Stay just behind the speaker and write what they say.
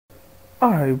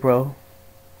Alright, bro.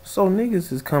 So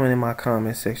niggas is coming in my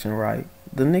comment section, right?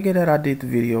 The nigga that I did the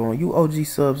video on, you OG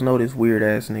subs know this weird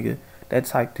ass nigga that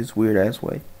typed this weird ass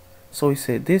way. So he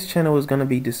said this channel is gonna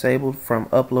be disabled from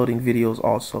uploading videos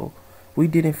also. We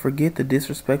didn't forget the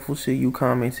disrespectful shit you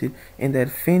commented in that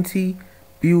Fenty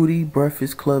Beauty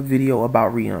Breakfast Club video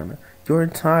about Rihanna. Your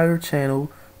entire channel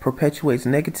perpetuates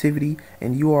negativity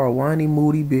and you are a whiny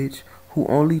moody bitch who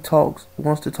only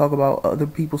wants to talk about other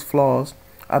people's flaws.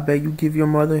 I bet you give your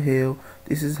mother hell.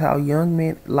 This is how young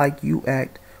men like you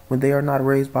act when they are not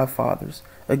raised by fathers.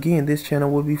 Again, this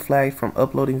channel will be flagged from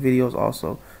uploading videos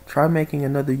also. Try making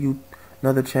another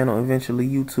channel. Eventually,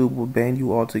 YouTube will ban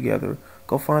you altogether.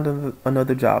 Go find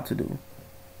another job to do.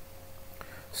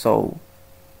 So,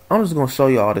 I'm just gonna show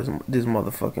y'all this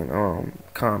motherfucking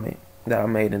comment that I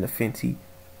made in the Fenty,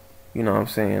 you know what I'm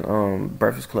saying,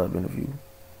 Breakfast Club interview.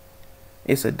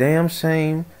 It's a damn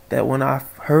shame that when I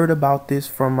heard about this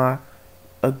from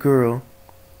a girl,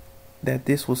 that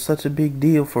this was such a big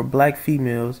deal for black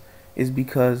females, is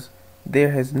because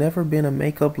there has never been a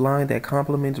makeup line that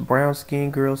complements brown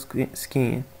skinned girls'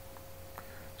 skin.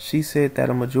 She said that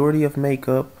a majority of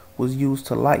makeup was used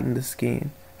to lighten the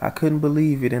skin. I couldn't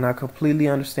believe it, and I completely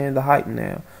understand the hype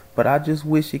now, but I just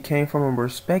wish it came from a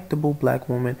respectable black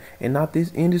woman and not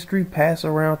this industry pass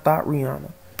around thought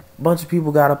Rihanna. Bunch of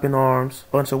people got up in arms,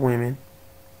 bunch of women,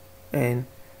 and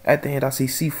at the end I see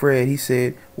C. Fred. He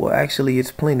said, well, actually it's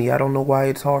plenty. I don't know why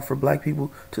it's hard for black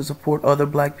people to support other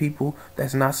black people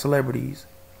that's not celebrities.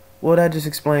 Well, that just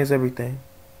explains everything.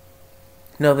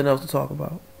 Nothing else to talk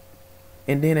about.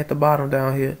 And then at the bottom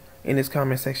down here in this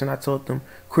comment section, I told them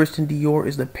Christian Dior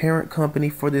is the parent company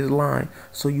for this line,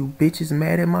 so you bitches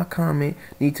mad at my comment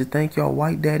need to thank y'all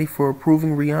white daddy for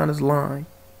approving Rihanna's line.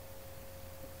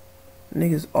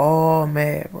 Niggas all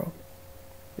mad, bro.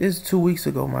 This is 2 weeks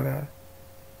ago, my guy.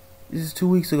 This is 2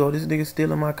 weeks ago. This nigga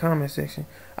still in my comment section.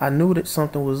 I knew that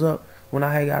something was up when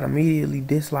I had got immediately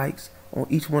dislikes on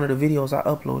each one of the videos I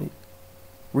uploaded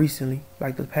recently,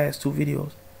 like the past 2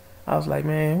 videos. I was like,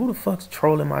 man, who the fuck's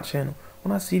trolling my channel?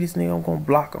 When I see this nigga, I'm gonna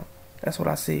block him. That's what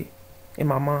I said in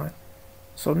my mind.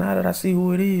 So now that I see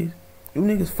who it is, you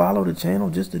niggas follow the channel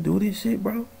just to do this shit,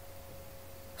 bro?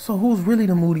 So who's really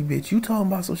the moody bitch? You talking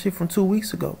about some shit from 2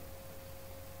 weeks ago,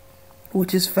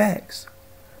 which is facts.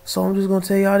 So I'm just gonna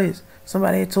tell y'all this.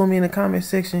 Somebody had told me in the comment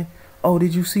section, oh,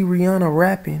 did you see Rihanna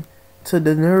rapping to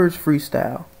the Nerds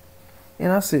freestyle?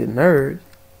 And I said, Nerd?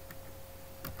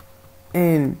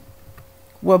 And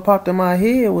what popped in my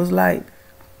head was like,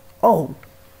 oh,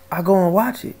 I go and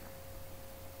watch it.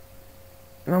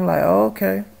 And I'm like, oh,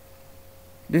 okay.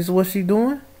 This is what she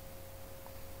doing?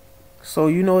 So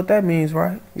you know what that means,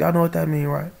 right? Y'all know what that means,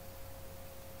 right?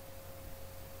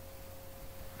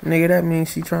 Nigga, that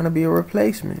means she trying to be a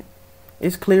replacement.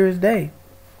 It's clear as day.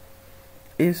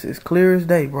 It's as clear as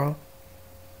day, bro.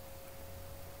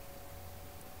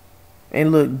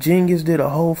 And look, Genghis did a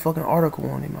whole fucking article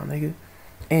on it, my nigga.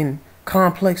 And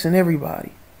complexing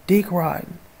everybody. Dick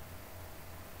riding.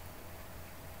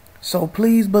 So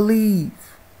please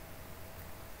believe.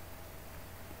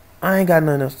 I ain't got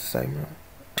nothing else to say, man.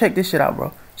 Check this shit out,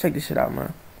 bro. Check this shit out,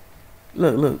 man.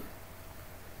 Look.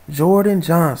 Jordan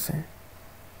Johnson.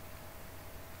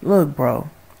 Look, bro.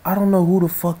 I don't know who the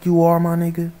fuck you are, my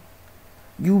nigga.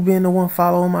 You been the one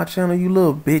following my channel, you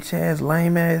little bitch ass,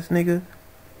 lame ass nigga.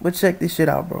 But check this shit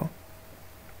out, bro.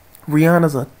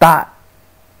 Rihanna's a thought.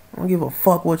 I don't give a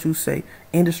fuck what you say.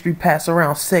 Industry pass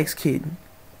around sex kidding.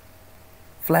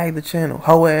 Flag the channel,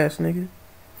 hoe ass nigga.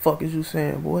 Fuck is you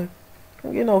saying, boy? I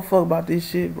don't give no fuck about this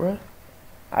shit, bro.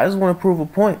 I just want to prove a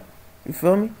point. You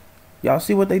feel me? Y'all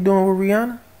see what they doing with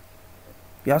Rihanna?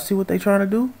 Y'all see what they trying to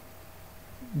do?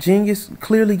 Genius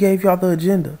clearly gave y'all the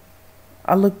agenda.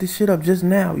 I looked this shit up just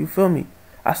now, you feel me?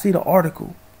 I see the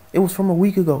article. It was from a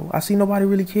week ago. I see nobody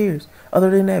really cares other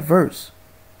than that verse.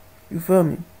 You feel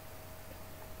me?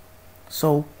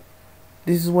 So,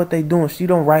 this is what they doing. She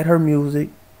don't write her music.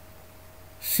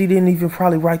 She didn't even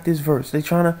probably write this verse. They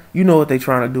trying to, you know what they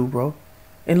trying to do, bro.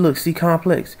 And look, see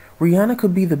Complex. Rihanna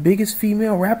could be the biggest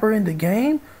female rapper in the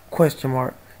game? Question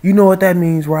mark. You know what that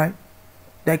means, right?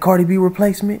 That Cardi B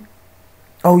replacement?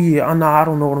 Oh yeah, I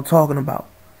don't know what I'm talking about.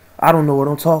 I don't know what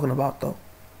I'm talking about though.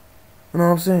 You know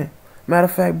what I'm saying? Matter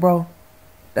of fact, bro,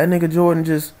 that nigga Jordan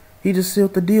he just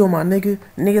sealed the deal, my nigga.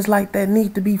 Niggas like that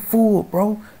need to be fooled,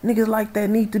 bro. Niggas like that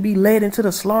need to be led into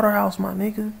the slaughterhouse, my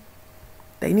nigga.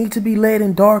 They need to be led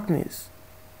in darkness.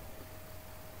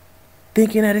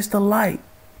 Thinking that it's the light.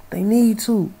 They need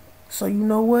to. So you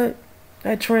know what?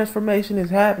 That transformation is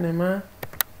happening, man.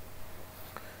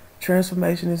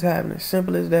 Transformation is happening.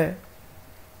 Simple as that.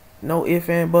 No ifs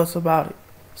and buts about it.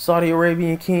 Saudi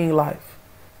Arabian king life.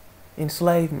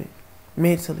 enslavement,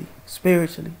 mentally,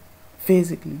 spiritually,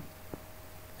 physically.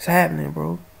 It's happening,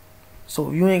 bro. So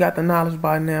if you ain't got the knowledge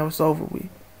by now, it's over with.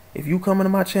 If you come into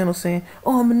my channel saying,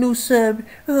 oh, I'm a new sub,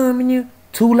 oh, I'm a new...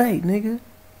 Too late, nigga.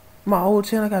 My old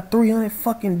channel got 300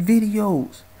 fucking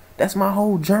videos. That's my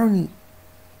whole journey.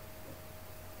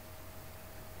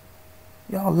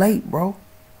 Y'all late, bro.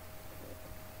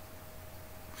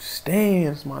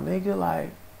 Stands, my nigga. Like,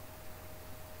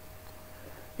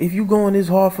 if you going this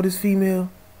hard for this female,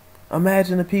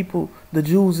 imagine the people, the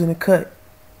Jews in the cut,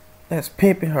 that's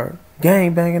pimping her,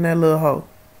 gang banging that little hoe.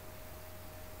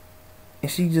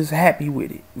 And she just happy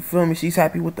with it. You feel me? She's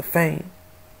happy with the fame.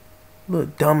 Little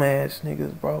dumbass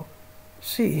niggas, bro.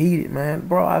 Shit heated, man.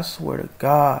 Bro, I swear to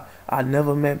God, I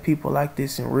never met people like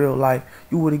this in real life.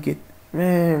 You would have get...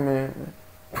 Man.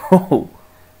 Bro.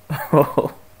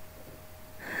 Bro.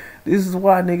 This is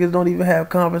why niggas don't even have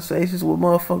conversations with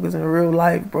motherfuckers in real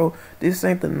life, bro. This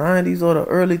ain't the 90s or the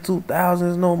early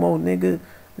 2000s no more, nigga.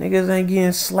 Niggas ain't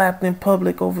getting slapped in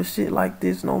public over shit like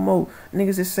this no more.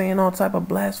 Niggas is saying all type of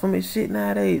blasphemous shit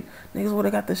nowadays. Niggas would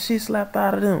have got the shit slapped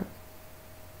out of them.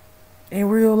 In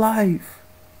real life.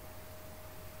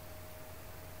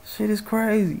 Shit is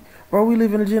crazy. Bro, we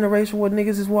live in a generation where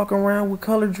niggas is walking around with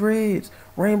colored dreads.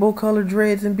 Rainbow colored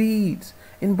dreads and beads.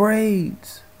 And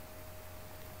braids.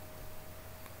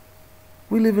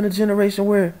 We live in a generation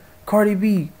where Cardi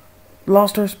B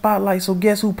lost her spotlight, so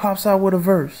guess who pops out with a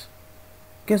verse?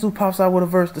 Guess who pops out with a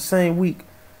verse the same week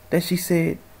that she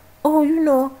said, oh, you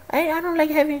know, I don't like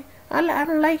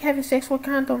having sex with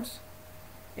condoms.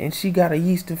 And she got a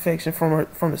yeast infection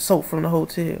from the soap from the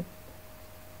hotel.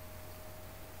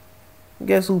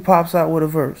 Guess who pops out with a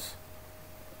verse?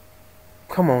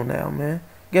 Come on now, man.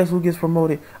 Guess who gets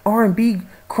promoted? R&B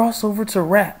crossover to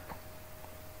rap.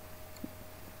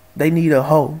 They need a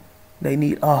hoe. They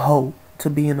need a hoe to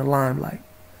be in the limelight.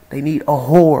 They need a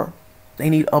whore. They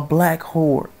need a black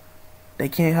whore. They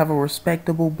can't have a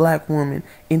respectable black woman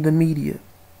in the media.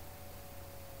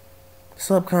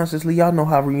 Subconsciously, y'all know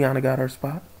how Rihanna got her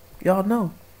spot. Y'all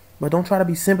know. But don't try to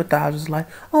be sympathizers like,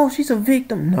 oh, she's a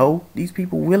victim. No, these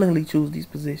people willingly choose these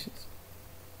positions.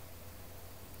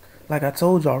 Like I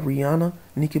told y'all, Rihanna,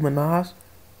 Nicki Minaj,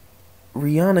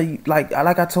 Rihanna,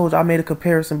 like I told you, I made a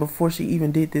comparison before she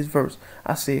even did this verse.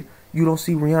 I said, you don't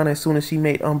see Rihanna as soon as she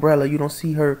made Umbrella. You don't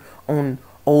see her on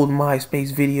old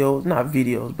MySpace videos. Not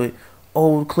videos, but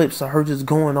old clips of her just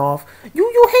going off.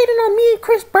 You hating on me and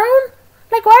Chris Brown?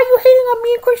 Like, why are you hating on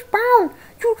me and Chris Brown?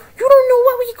 You don't know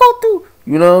what we go through.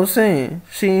 You know what I'm saying?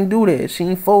 She ain't do that. She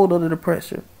ain't fold under the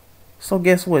pressure. So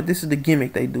guess what? This is the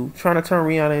gimmick they do. Trying to turn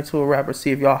Rihanna into a rapper,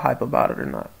 see if y'all hype about it or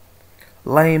not.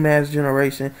 Lame ass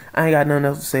generation. I ain't got nothing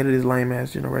else to say to this lame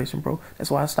ass generation, bro. That's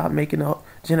why I stopped making the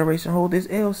generation hold this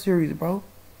L series, bro.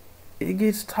 It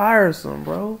gets tiresome,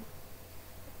 bro.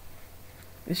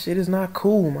 This shit is not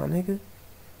cool, my nigga.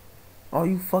 All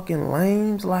you fucking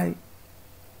lames, like,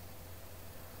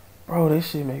 bro, this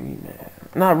shit make me mad.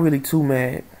 Not really too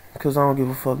mad, because I don't give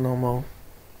a fuck no more.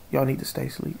 Y'all need to stay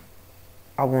asleep.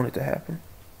 I want it to happen.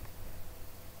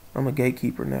 I'm a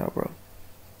gatekeeper now, bro.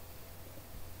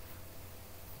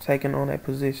 Taking on that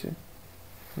position.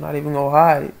 I'm not even gonna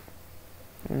hide it.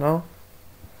 You know?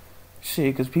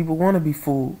 Shit, because people want to be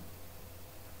fooled.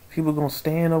 People gonna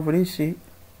stand over this shit.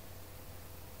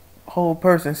 Whole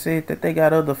person said that they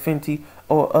got other Fenty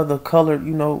or other colored,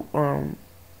 you know,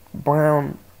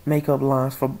 brown makeup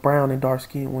lines for brown and dark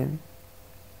skinned women.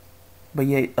 But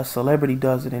yet a celebrity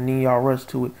does it and then y'all rush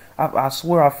to it. I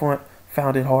swear I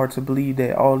found it hard to believe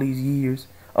that all these years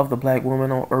of the black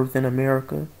woman on earth in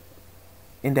America,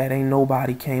 and that ain't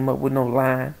nobody came up with no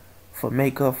line for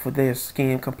makeup for their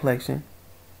skin complexion.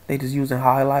 They just using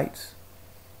highlights.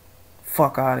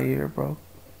 Fuck out of here, bro.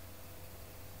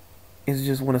 It's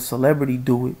just when a celebrity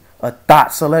do it, a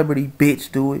thought celebrity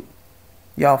bitch do it,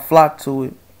 y'all flock to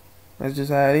it. That's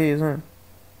just how it is, huh?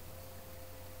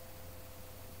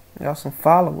 Y'all some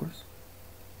followers.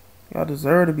 Y'all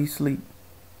deserve to be asleep.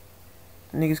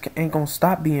 Niggas ain't gonna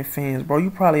stop being fans, bro.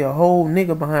 You probably a whole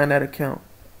nigga behind that account.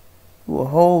 You a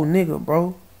whole nigga,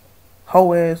 bro.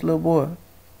 Whole ass little boy.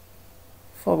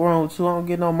 Fuck wrong with you? I don't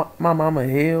get no my mama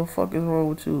hell. Fuck is wrong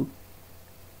with you?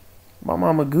 My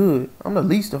mama good. I'm the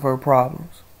least of her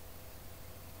problems.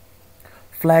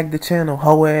 Flag the channel,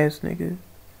 hoe ass nigga.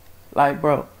 Like,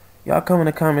 bro, y'all come in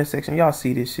the comment section. Y'all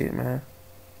see this shit, man.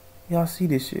 Y'all see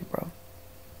this shit, bro.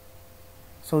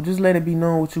 So just let it be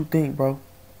known what you think, bro.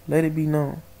 Let it be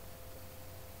known.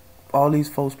 All these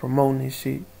folks promoting this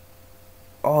shit.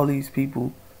 All these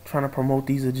people trying to promote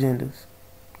these agendas.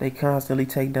 They constantly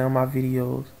take down my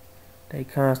videos. They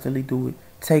constantly do it.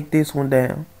 Take this one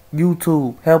down.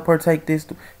 YouTube, help her take this.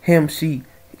 Him, she,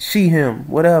 him,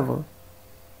 whatever.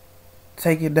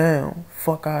 Take it down.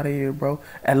 Fuck out of here, bro.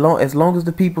 As long as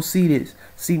the people see this.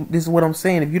 See, this is what I'm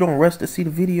saying. If you don't rush to see the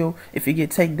video, if it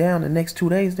get taken down the next 2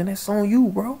 days, then that's on you,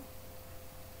 bro.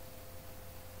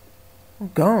 I'm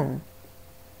gone.